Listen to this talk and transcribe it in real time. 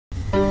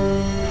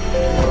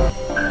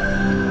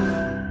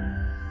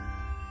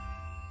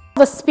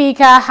The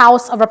Speaker,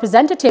 House of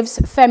Representatives,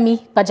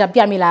 Femi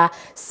Gbajabiamila,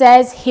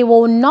 says he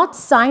will not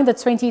sign the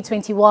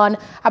 2021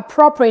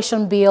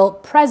 appropriation bill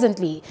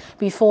presently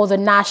before the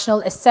National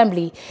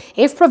Assembly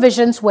if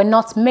provisions were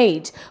not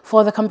made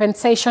for the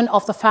compensation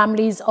of the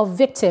families of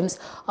victims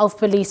of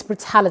police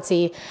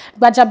brutality.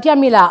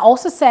 Gbajabiamila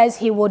also says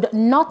he would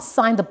not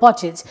sign the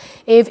budget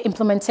if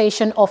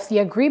implementation of the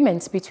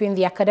agreement between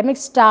the Academic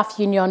Staff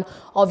Union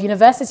of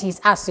Universities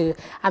ASUU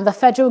and the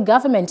federal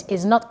government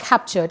is not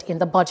captured in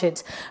the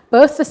budget.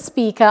 Both the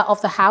Speaker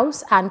of the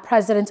House and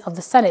President of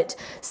the Senate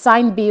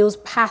signed bills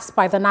passed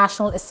by the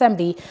National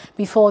Assembly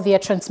before they are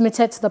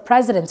transmitted to the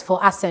President for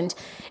assent.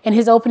 In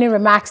his opening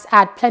remarks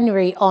at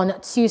plenary on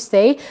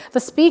Tuesday, the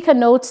Speaker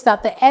notes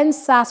that the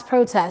NSAS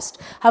protests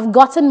have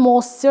gotten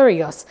more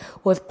serious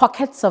with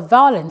pockets of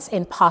violence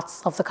in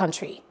parts of the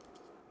country.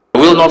 We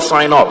will not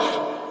sign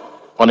off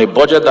on a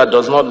budget that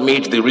does not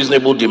meet the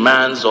reasonable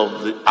demands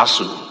of the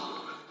ASUU,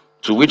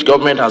 to which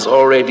government has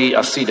already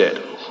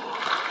acceded.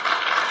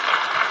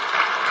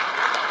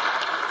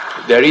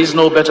 There is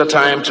no better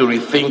time to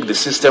rethink the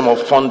system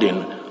of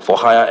funding for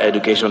higher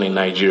education in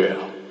Nigeria.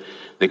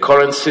 The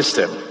current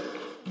system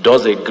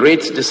does a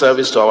great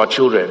disservice to our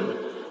children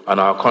and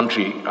our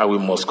country, and we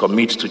must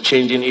commit to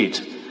changing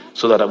it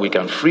so that we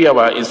can free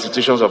our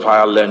institutions of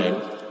higher learning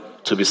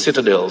to be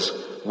citadels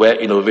where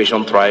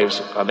innovation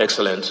thrives and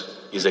excellence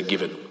is a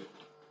given.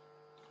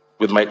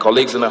 With my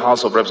colleagues in the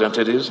House of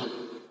Representatives,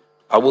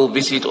 I will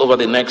visit over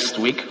the next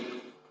week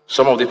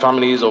some of the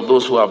families of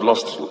those who have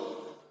lost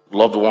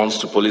loved ones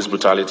to police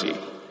brutality.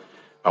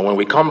 And when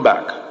we come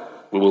back,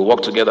 we will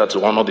work together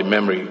to honor the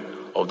memory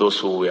of those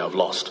who we have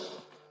lost.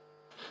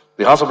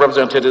 The House of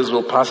Representatives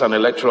will pass an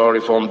electoral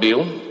reform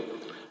bill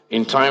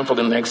in time for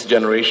the next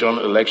generation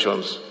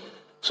elections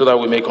so that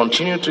we may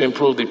continue to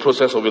improve the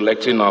process of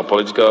electing our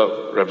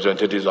political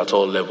representatives at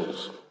all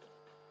levels.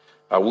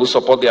 I will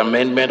support the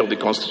amendment of the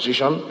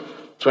Constitution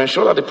to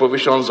ensure that the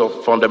provisions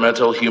of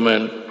fundamental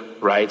human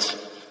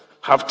rights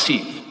have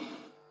teeth.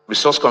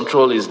 Resource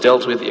control is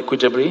dealt with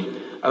equitably,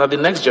 and that the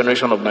next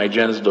generation of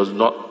Nigerians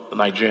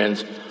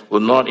will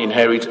not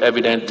inherit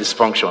evident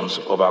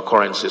dysfunctions of our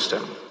current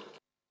system.